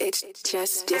It's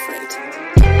just different.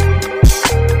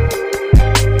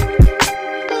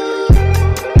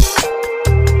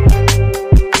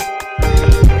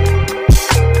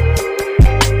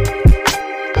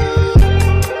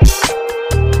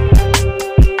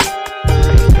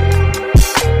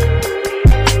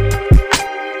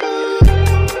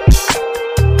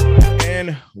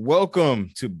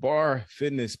 Welcome to Bar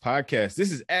Fitness Podcast.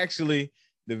 This is actually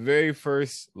the very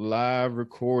first live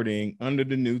recording under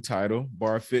the new title,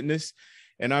 Bar Fitness.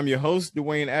 And I'm your host,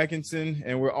 Dwayne Atkinson,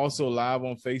 and we're also live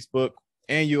on Facebook.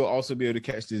 And you'll also be able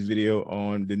to catch this video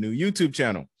on the new YouTube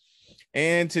channel.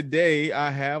 And today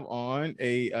I have on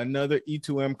another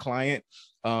E2M client.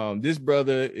 This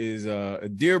brother is a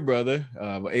dear brother.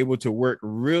 Able to work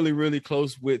really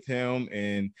close with him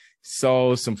and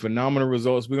saw some phenomenal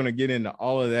results. We're going to get into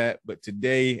all of that. But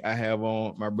today I have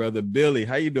on my brother, Billy.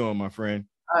 How you doing, my friend?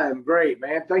 I am great,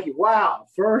 man. Thank you. Wow.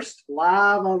 First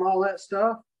live on all that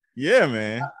stuff. Yeah,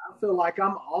 man. I feel like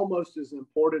I'm almost as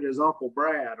important as Uncle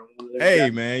Brad. Hey,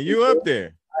 man, you up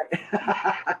there.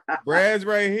 Brad's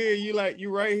right here. You right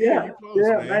here. Yeah, you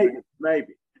close, man.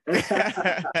 Maybe.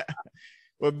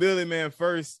 Well, Billy, man,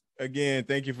 first, again,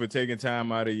 thank you for taking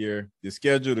time out of your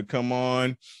schedule to come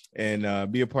on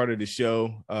and be a part of the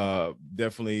show.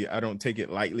 Definitely, I don't take it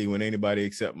lightly when anybody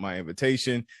accepts my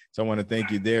invitation. So I want to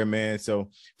thank you there, man. So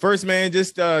first, man,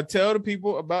 just tell the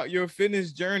people about your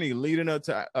fitness journey leading up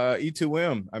to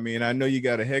E2M. I mean, I know you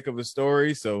got a heck of a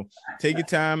story, so take your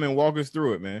time and walk us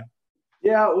through it, man.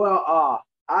 Yeah, well,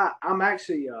 I'm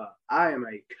actually, I am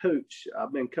a coach.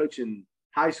 I've been coaching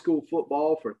high school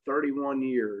football for 31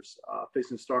 years,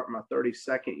 fixing to start my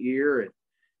 32nd year, and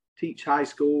teach high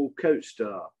school, coached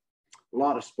a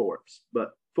lot of sports,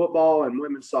 but football and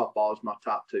women's softball is my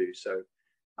top two. So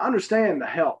I understand the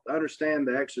health, I understand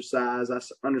the exercise, I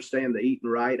understand the eating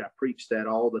right. I preach that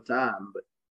all the time. But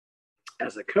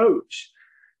as a coach,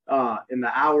 in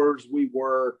the hours we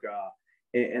work,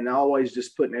 and always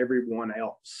just putting everyone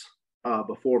else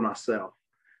before myself.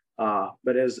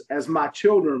 But as my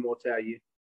children will tell you,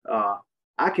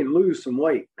 I can lose some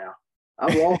weight now.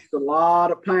 I've lost a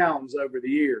lot of pounds over the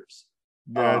years.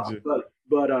 Gotcha.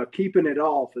 But keeping it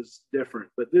off is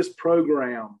different. But this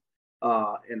program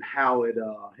and how it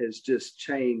has just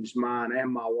changed mine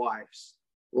and my wife's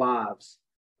lives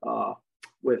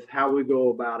with how we go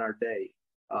about our day.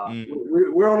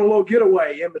 We're on a little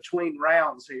getaway in between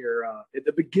rounds here. At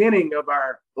the beginning of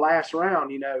our last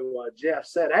round, Jeff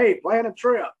said, "Hey, plan a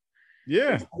trip."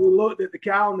 Yeah. So we looked at the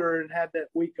calendar and had that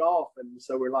week off. And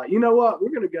so we're like, you know what?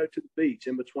 We're going to go to the beach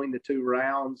in between the two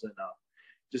rounds and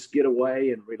just get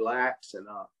away and relax. And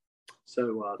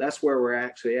so that's where we're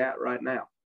actually at right now.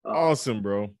 Awesome,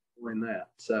 bro. Doing that.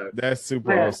 So that's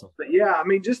super awesome. But yeah, I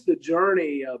mean, just the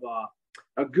journey of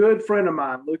a good friend of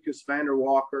mine, Lucas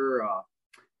Vanderwalker.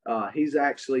 He's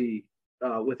actually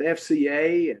with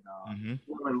FCA and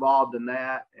involved in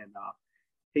that. And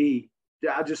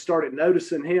I just started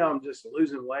noticing him just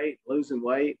losing weight,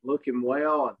 looking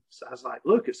well. And so I was like,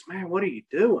 Lucas, man, what are you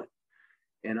doing?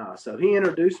 And so he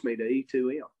introduced me to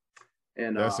E2M.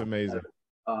 And that's amazing.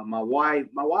 My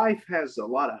wife has a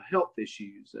lot of health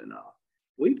issues, and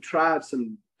we've tried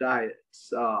some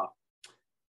diets,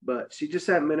 but she just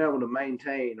hasn't been able to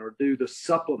maintain or do the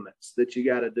supplements that you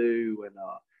got to do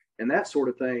and that sort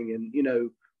of thing.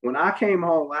 And, when I came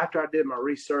home after I did my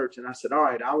research and I said, all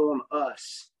right, I want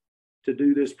us to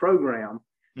do this program.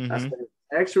 I said,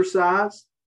 exercise.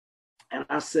 And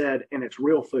I said, and it's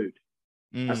real food.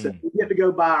 I said, we get to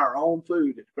go buy our own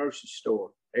food at the grocery store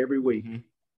every week.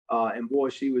 And boy,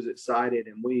 she was excited,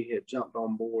 and we had jumped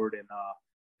on board,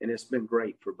 and it's been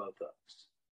great for both of us.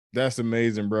 That's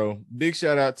amazing, bro. Big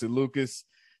shout out to Lucas.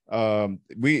 I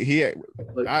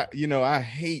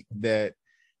hate that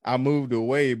I moved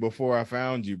away before I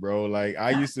found you, bro. Like,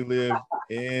 I used to live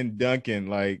in Duncan.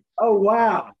 Like, oh,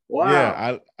 wow.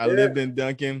 Yeah, I lived in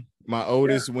Duncan. My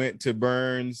oldest went to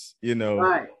Burns,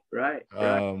 Right.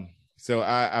 So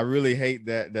I really hate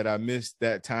that I missed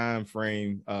that time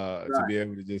frame to be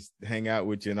able to just hang out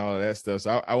with you and all of that stuff.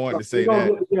 So I wanted to say that. We're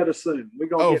gonna get together soon.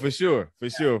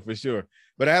 For sure.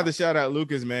 But I have to shout out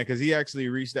Lucas, man, because he actually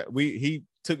reached out. He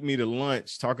took me to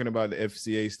lunch talking about the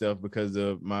FCA stuff because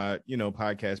of my,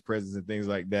 podcast presence and things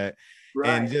like that. Right.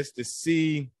 And just to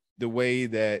see the way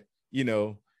that,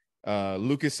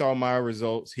 Lucas saw my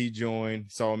results, he joined,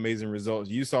 saw amazing results.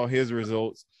 You saw his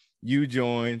results, you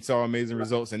joined, saw amazing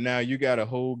results. And now you got a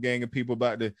whole gang of people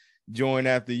about to join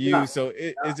after you. Yeah. So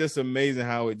it's just amazing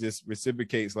how it just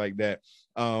reciprocates like that.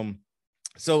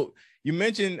 So you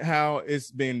mentioned how it's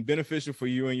been beneficial for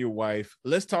you and your wife.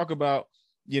 Let's talk about,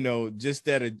 just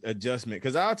that adjustment.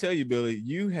 Because I'll tell you, Billy,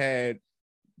 you had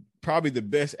probably the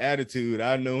best attitude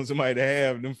I've known somebody to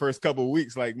have them first couple of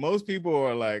weeks. Like most people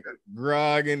are like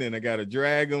grogging and I got to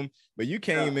drag them, but you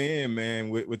came in, man,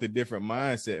 with a different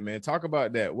mindset, man. Talk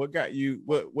about that. What got you,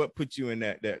 what put you in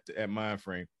that mind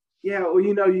frame? Yeah. Well,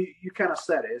 you know, you kind of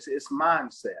said it. It's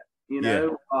mindset, you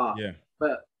know? Yeah.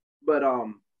 But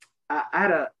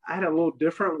I had a little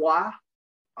different why.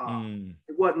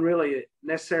 It wasn't really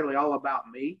necessarily all about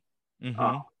me,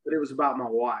 but it was about my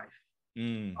wife.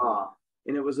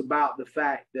 And it was about the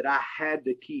fact that I had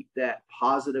to keep that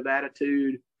positive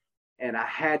attitude and I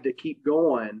had to keep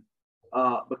going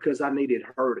because I needed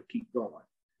her to keep going.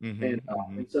 And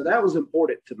so that was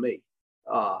important to me.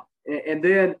 And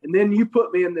then you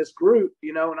put me in this group,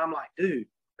 you know, and I'm like, dude,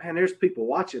 man, there's people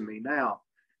watching me now.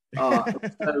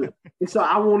 So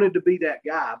I wanted to be that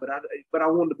guy, but I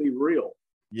wanted to be real.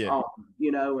 Yeah.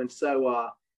 You know, and so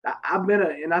I've been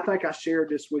and I think I shared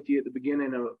this with you at the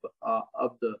beginning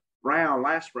of the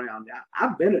last round.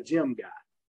 I've been a gym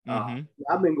guy.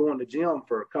 I've been going to gym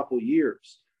for a couple of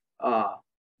years,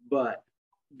 but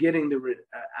getting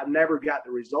I've never got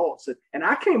the results. And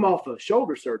I came off of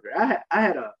shoulder surgery. I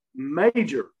had a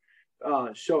major,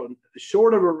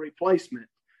 short of a replacement,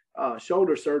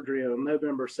 shoulder surgery on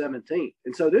November 17th.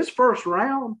 And so this first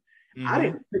round, I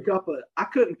couldn't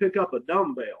pick up a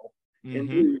dumbbell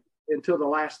until the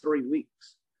last 3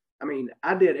 weeks. I mean,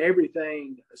 I did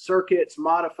everything, circuits,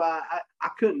 modify. I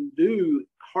couldn't do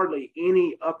hardly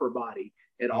any upper body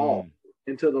at all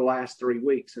until the last 3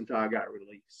 weeks, until I got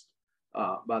released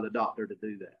by the doctor to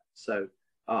do that. So,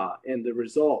 and the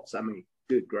results, I mean,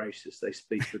 good gracious, they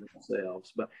speak for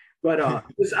themselves. But my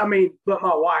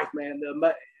wife, man,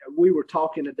 we were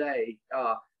talking today.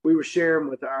 We were sharing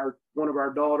with one of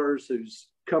our daughters who's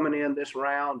coming in this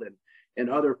round and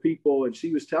other people, and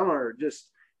she was telling her just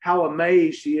how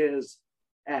amazed she is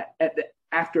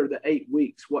after the 8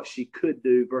 weeks, what she could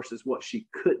do versus what she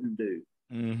couldn't do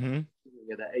in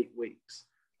the 8 weeks.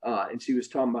 And she was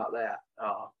talking about that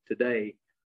today.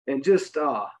 And just,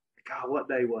 God, what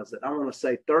day was it? I want to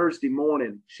say Thursday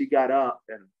morning, she got up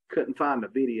and couldn't find a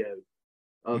video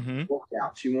of the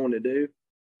workout she wanted to do.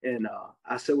 And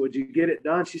I said, would you get it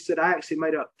done? She said, I actually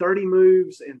made up 30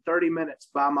 moves in 30 minutes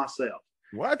by myself.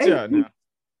 Watch out now.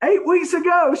 8 weeks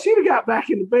ago, she'd have got back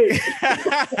in the bed.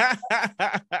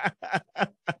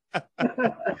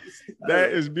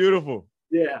 That is beautiful.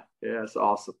 Yeah, it's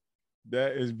awesome.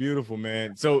 That is beautiful,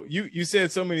 man. So you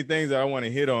said so many things that I want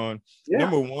to hit on. Yeah.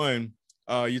 Number one,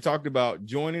 you talked about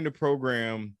joining the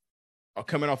program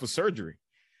coming off of surgery.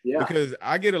 Yeah. Because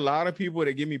I get a lot of people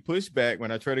that give me pushback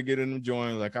when I try to get them to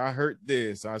join, like I hurt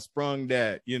this, I sprung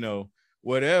that, you know,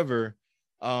 whatever.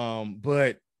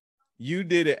 But you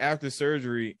did it after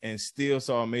surgery and still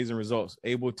saw amazing results,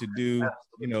 able to do,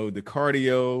 you know, the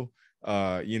cardio,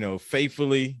 you know,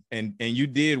 faithfully, and you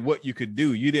did what you could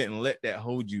do. You didn't let that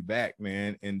hold you back,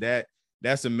 man. And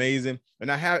that's amazing.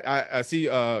 And I see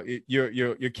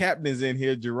your captain is in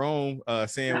here, Jerome,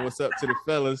 saying what's up to the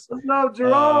fellas. What's up,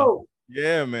 Jerome?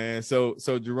 Yeah, man. So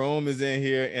Jerome is in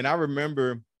here, and I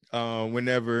remember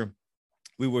whenever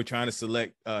we were trying to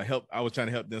select I was trying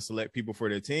to help them select people for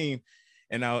their team,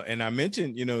 and I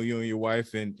mentioned, you know, you and your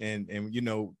wife, and you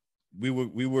know, we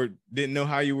were didn't know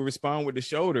how you would respond with the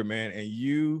shoulder, man, and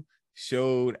you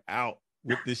showed out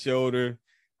with the shoulder,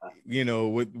 you know,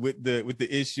 with the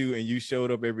issue, and you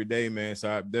showed up every day, man.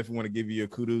 So I definitely want to give you a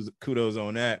kudos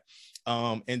on that.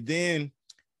 And then,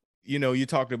 you know, you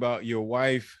talked about your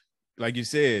wife, like you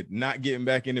said, not getting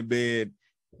back into bed,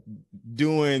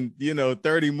 doing, you know,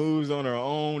 30 moves on her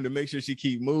own to make sure she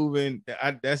keep moving.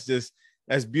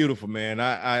 That's beautiful, man.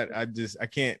 I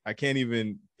can't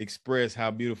even express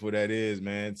how beautiful that is,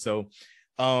 man. So,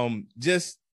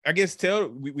 just, I guess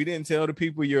we didn't tell the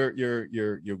people your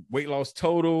weight loss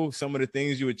total, some of the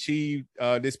things you achieved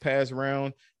this past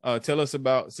round. Tell us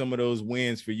about some of those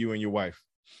wins for you and your wife.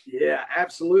 Yeah,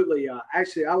 absolutely.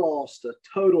 Actually, I lost a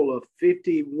total of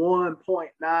 51.9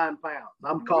 pounds.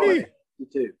 I'm calling it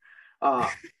 52.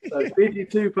 So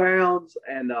 52 pounds,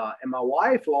 and my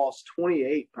wife lost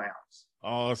 28 pounds.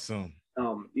 Awesome.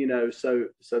 You know, so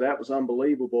that was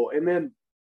unbelievable. And then,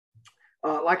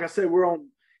 like I said, we're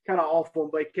kind of off on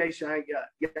vacation. I ain't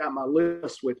got my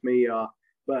list with me,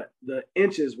 but the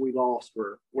inches we lost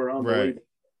were unbelievable.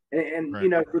 Right. And right. You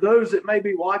know, for those that may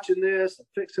be watching this and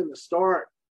fixing to start,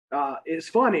 it's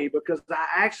funny because I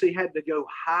actually had to go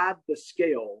hide the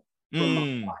scale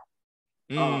from my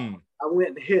wife. I went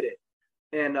and hid it.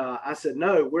 And I said,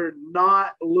 no, we're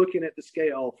not looking at the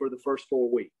scale for the first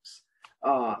 4 weeks.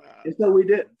 And so we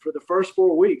didn't. For the first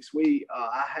 4 weeks,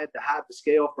 I had to hide the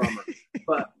scale from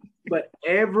her. but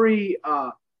every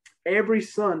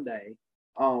Sunday,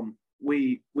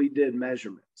 we did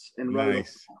measurements and wrote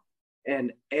Nice.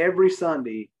 and every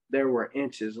Sunday there were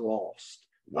inches lost.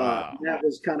 Wow. That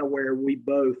was kind of where we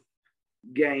both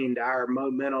gained our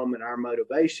momentum and our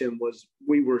motivation, was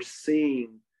we were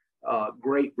seeing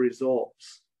great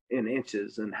results in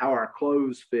inches and how our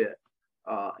clothes fit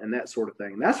and that sort of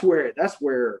thing. That's where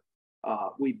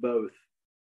we both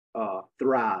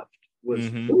thrived.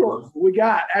 Was we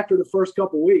got after the first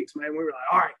couple of weeks, man, we were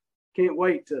like, all right, can't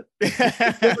wait to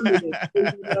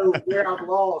where I've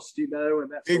lost,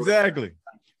 and that's exactly.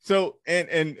 So,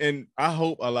 and I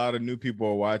hope a lot of new people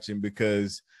are watching,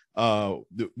 because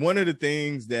one of the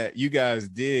things that you guys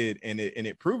did, and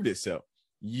it proved itself,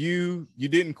 you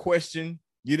didn't question,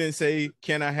 you didn't say,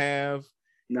 can I have,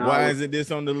 why isn't this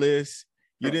on the list?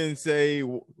 You didn't say,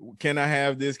 can I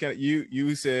have this?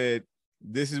 You said,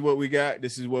 this is what we got,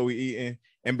 this is what we eating.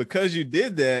 And because you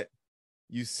did that,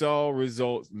 you saw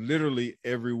results literally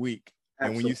every week. Absolutely.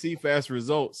 And when you see fast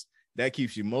results, that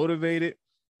keeps you motivated,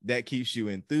 that keeps you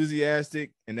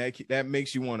enthusiastic, and that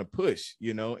makes you want to push,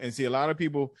 and see, a lot of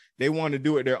people, they want to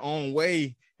do it their own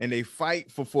way, and they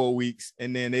fight for 4 weeks,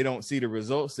 and then they don't see the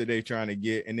results that they're trying to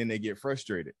get, and then they get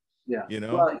frustrated. Yeah.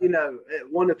 Well,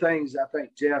 one of the things I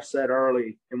think Jeff said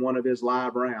early in one of his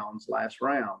live rounds, last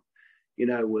round,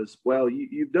 was, well,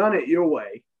 you've done it your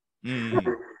way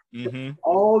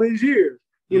all these years,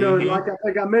 and like I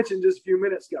think I mentioned just a few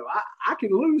minutes ago, I can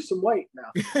lose some weight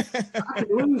now. I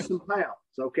can lose some pounds.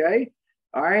 Okay.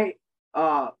 All right.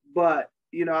 But,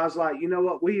 I was like,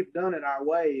 what, we've done it our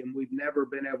way and we've never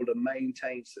been able to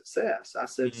maintain success. I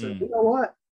said, so you know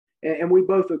what? And we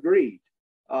both agreed.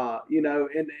 And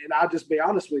I'll just be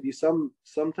honest with you.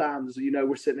 Sometimes,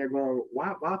 we're sitting there going,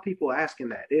 why are people asking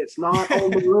that? It's not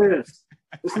on the list.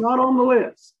 It's not on the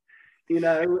list, and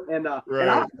I'll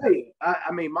tell you,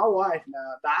 I mean, my wife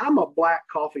now, I'm a black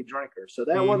coffee drinker, so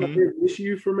that wasn't a big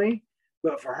issue for me.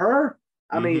 But for her,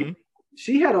 I mean,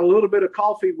 she had a little bit of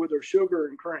coffee with her sugar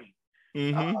and cream,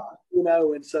 and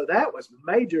so that was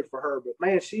major for her. But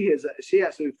man, she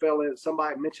actually fell in.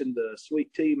 Somebody mentioned the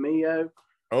sweet tea Mio.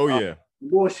 Oh yeah.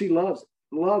 Boy, she loves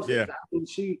it. I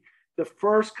mean, the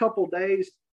first couple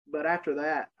days, but after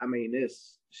that, I mean,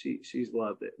 she's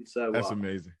loved it. And so that's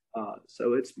amazing.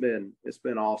 So it's been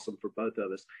awesome for both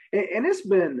of us. And it's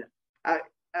been, I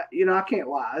can't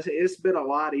lie. It's been a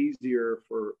lot easier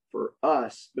for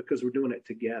us because we're doing it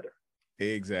together.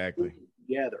 Exactly.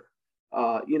 Together.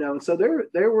 And so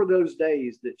there were those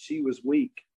days that she was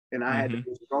weak and I had to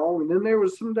be strong. And then there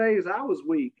was some days I was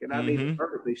weak and I needed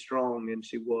her to be strong, and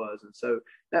she was. And so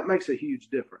that makes a huge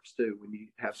difference too when you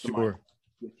have somebody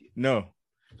with you. No,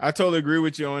 I totally agree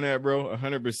with you on that, bro.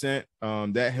 100%.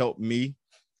 That helped me.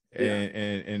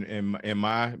 And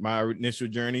my initial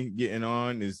journey getting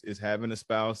on is having a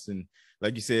spouse, and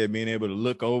like you said, being able to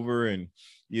look over and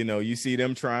you see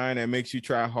them trying, that makes you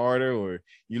try harder, or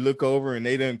you look over and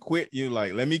they done quit, you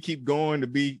like, let me keep going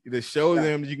to show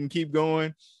them that you can keep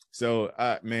going. So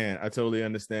I totally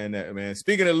understand that, man.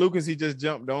 Speaking of Lucas, he just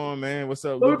jumped on, man. What's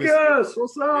up, Lucas?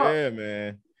 What's up? Yeah,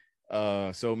 man.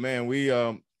 So man, we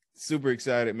super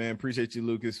excited, man. Appreciate you,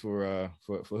 Lucas, for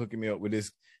hooking me up with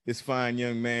this fine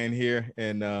young man here.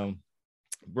 And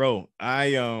bro,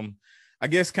 I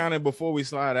guess kind of before we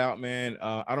slide out, man,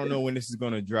 I don't know when this is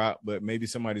going to drop, but maybe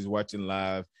somebody's watching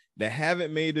live that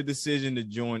haven't made the decision to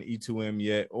join E2M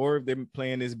yet, or if they're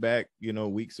playing this back,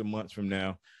 weeks or months from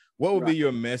now. What would be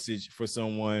your message for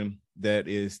someone that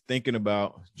is thinking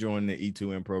about joining the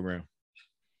E2M program?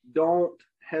 Don't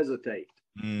hesitate.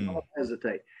 Don't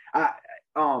hesitate.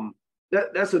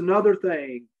 That's another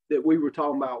thing that we were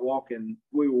talking about walking.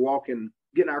 We were walking,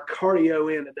 getting our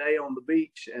cardio in today on the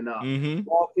beach, and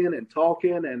walking and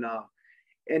talking,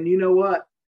 and you know what?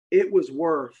 It was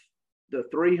worth the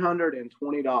 $320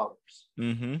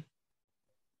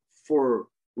 for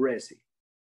Resi.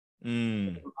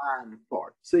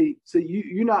 Part. See,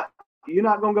 you're not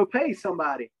gonna go pay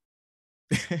somebody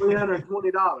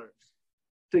 $320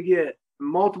 to get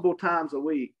multiple times a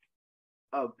week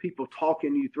of people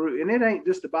talking you through, and it ain't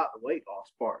just about the weight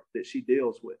loss part that she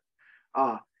deals with.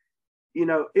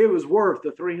 It was worth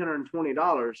the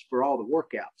 $320 for all the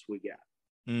workouts we got.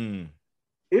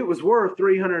 It was worth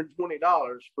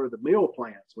 $320 for the meal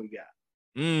plans we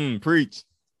got. Preach.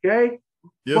 Okay.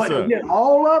 Yes, sir. Yeah,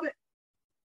 all of it.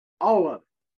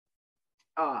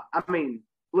 I mean,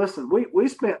 listen, we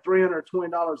spent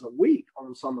 $320 a week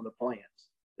on some of the plans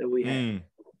that we had,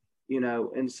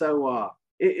 and so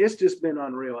it's just been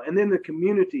unreal. And then the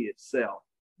community itself,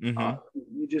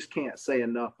 you just can't say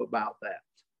enough about that.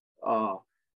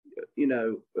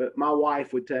 My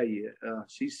wife would tell you,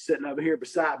 she's sitting over here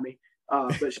beside me,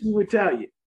 but she would tell you,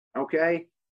 okay,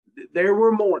 there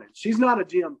were mornings. She's not a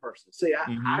gym person. See,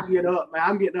 I get up, man.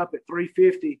 I'm getting up at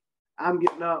 3:50. I'm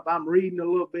getting up. I'm reading a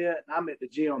little bit. And I'm at the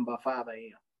gym by 5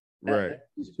 a.m.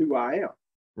 That's who I am.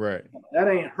 Right. That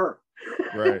ain't her.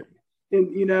 Right.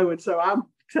 And so I'm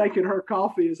taking her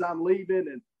coffee as I'm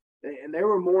leaving, and there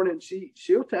were mornings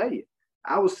she'll tell you.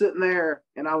 I was sitting there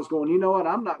and I was going, you know what?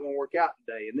 I'm not going to work out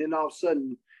today. And then all of a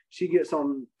sudden she gets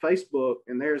on Facebook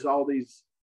and there's all these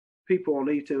people on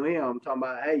E2M talking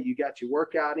about, hey, you got your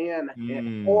workout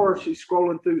in, or she's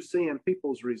scrolling through seeing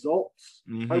people's results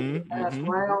over the past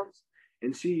rounds,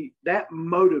 and that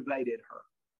motivated her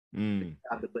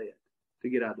to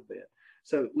get out of bed.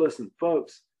 So listen,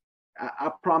 folks,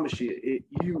 I promise you,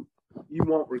 you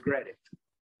won't regret it.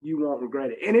 You won't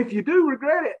regret it. And if you do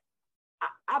regret it,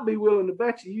 I'd be willing to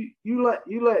bet you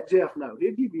let Jeff know.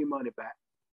 He'll give you money back.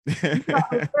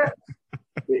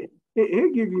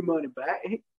 He'll give you money back.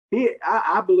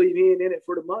 I believe he ain't in it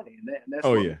for the money, and that's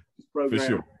this program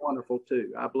is wonderful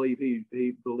too. I believe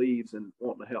he believes in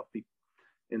wanting to help people,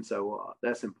 and so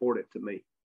that's important to me.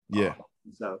 Yeah.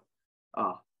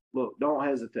 Look, don't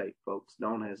hesitate, folks.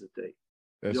 Don't hesitate.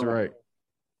 That's right.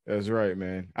 That's right,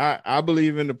 man. I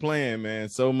believe in the plan, man,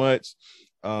 so much.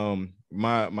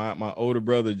 My older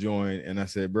brother joined, and I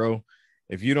said, bro,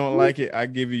 if you don't like it, I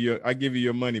give you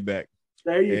your money back.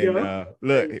 There you go.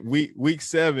 Look, week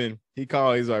 7, he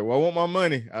called. He's like, well, I want my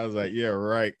money. I was like, yeah,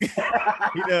 right.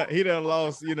 he done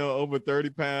lost, over 30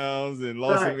 pounds and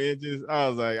lost some inches. I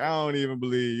was like, I don't even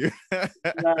believe you.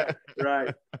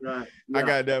 Right. I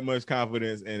got that much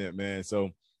confidence in it, man. So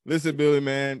listen, Billy,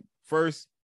 man, first,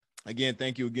 again,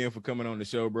 thank you again for coming on the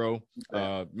show, bro.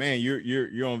 Man,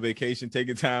 you're on vacation,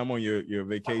 taking time on your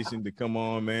vacation to come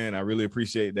on, man. I really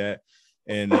appreciate that.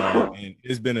 And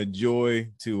it's been a joy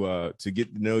to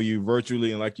get to know you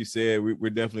virtually. And like you said,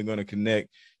 we're definitely going to connect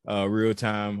real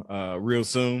time, real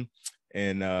soon.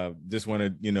 And just want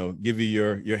to, give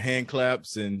you your hand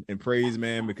claps and praise,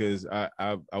 man, because I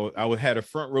had a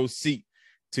front row seat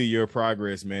to your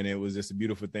progress, man. It was just a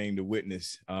beautiful thing to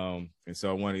witness. And so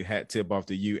I want to hat tip off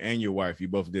to you and your wife. You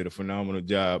both did a phenomenal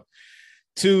job.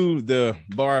 To the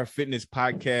Bar Fitness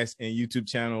podcast and YouTube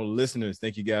channel listeners,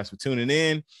 thank you guys for tuning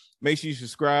in. Make sure you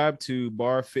subscribe to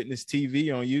Bar Fitness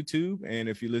TV on YouTube. And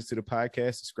if you listen to the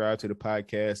podcast, subscribe to the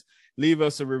podcast. Leave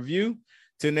us a review.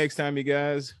 Till next time, you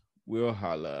guys, we'll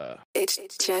holla. It's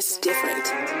just different.